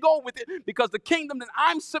can't go with it because the kingdom that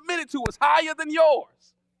I'm submitted to is higher than yours.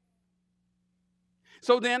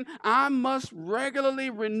 So then I must regularly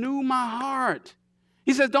renew my heart.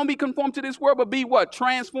 He says, don't be conformed to this world, but be what?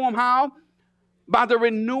 Transformed how? By the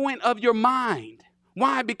renewing of your mind.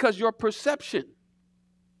 Why? Because your perception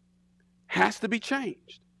has to be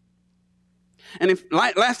changed. And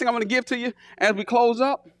last thing I want to give to you as we close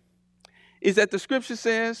up is that the scripture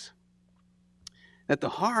says that the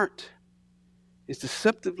heart is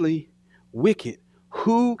deceptively wicked.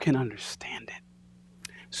 Who can understand it?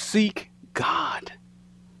 Seek God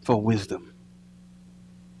for wisdom.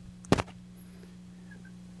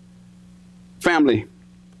 Family,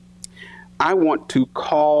 I want to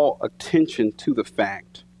call attention to the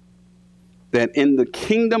fact that in the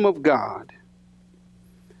kingdom of God,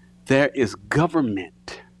 there is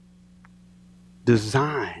government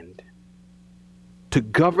designed to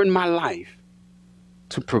govern my life,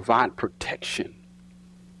 to provide protection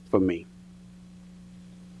for me,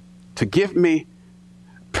 to give me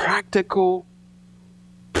practical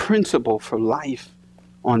principle for life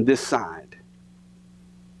on this side,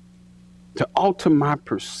 to alter my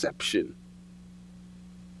perception,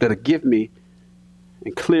 that'll give me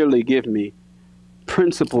and clearly give me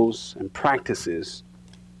principles and practices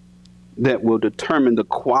that will determine the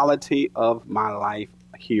quality of my life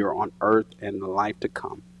here on earth and the life to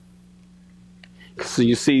come. So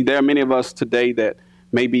you see, there are many of us today that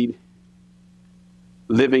may be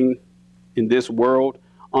living in this world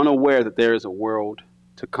unaware that there is a world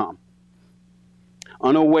to come.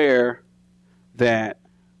 Unaware that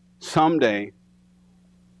someday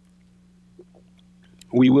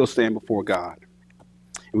we will stand before God.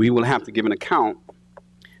 And we will have to give an account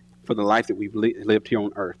for the life that we've lived here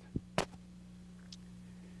on earth.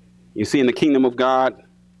 You see, in the kingdom of God,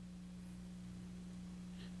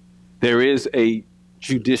 there is a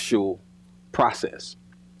judicial process.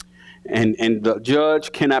 And the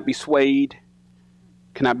judge cannot be swayed,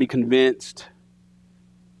 cannot be convinced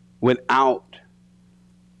without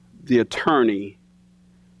the attorney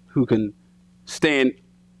who can stand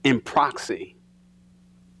in proxy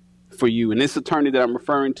for you. And this attorney that I'm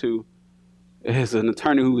referring to is an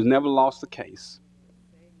attorney who has never lost a case.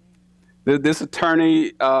 This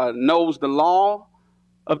attorney knows the law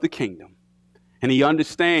of the kingdom, and he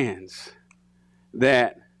understands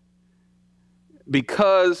that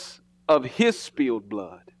because of his spilled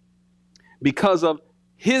blood, because of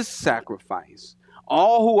his sacrifice,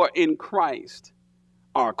 all who are in Christ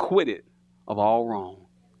are acquitted of all wrong.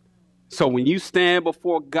 So when you stand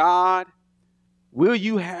before God, will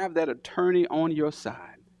you have that attorney on your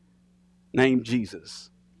side named Jesus,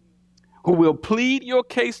 who will plead your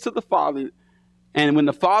case to the Father? And when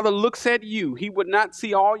the Father looks at you, he would not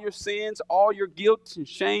see all your sins, all your guilt and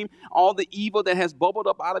shame, all the evil that has bubbled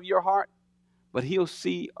up out of your heart, but he'll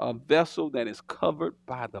see a vessel that is covered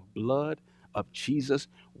by the blood of Jesus,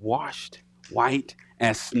 washed white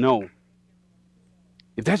as snow.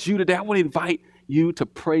 If that's you today, I would invite you to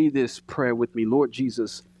pray this prayer with me. Lord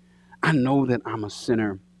Jesus, I know that I'm a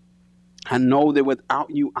sinner I know that without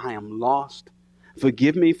you, I am lost.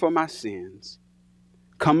 Forgive me for my sins.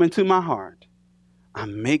 Come into my heart. I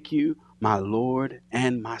make you my Lord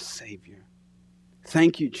and my Savior.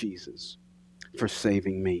 Thank you, Jesus, for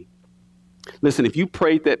saving me. Listen, if you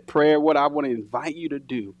prayed that prayer, what I want to invite you to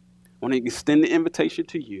do, I want to extend the invitation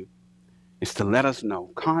to you, is to let us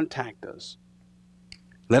know. Contact us.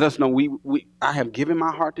 Let us know I have given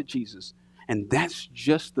my heart to Jesus. And that's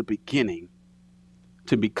just the beginning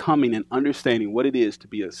to becoming and understanding what it is to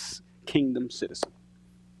be a kingdom citizen.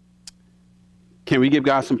 Can we give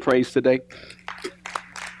God some praise today?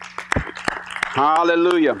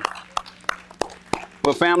 Hallelujah.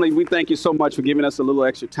 Well, family, we thank you so much for giving us a little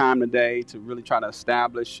extra time today to really try to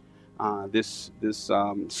establish this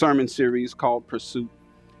sermon series called Pursuit.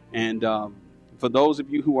 And for those of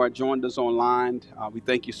you who are joined us online, we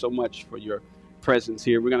thank you so much for your presence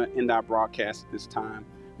here. We're going to end our broadcast at this time.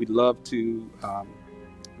 We'd love to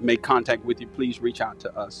make contact with you. Please reach out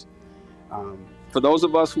to us. For those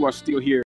of us who are still here,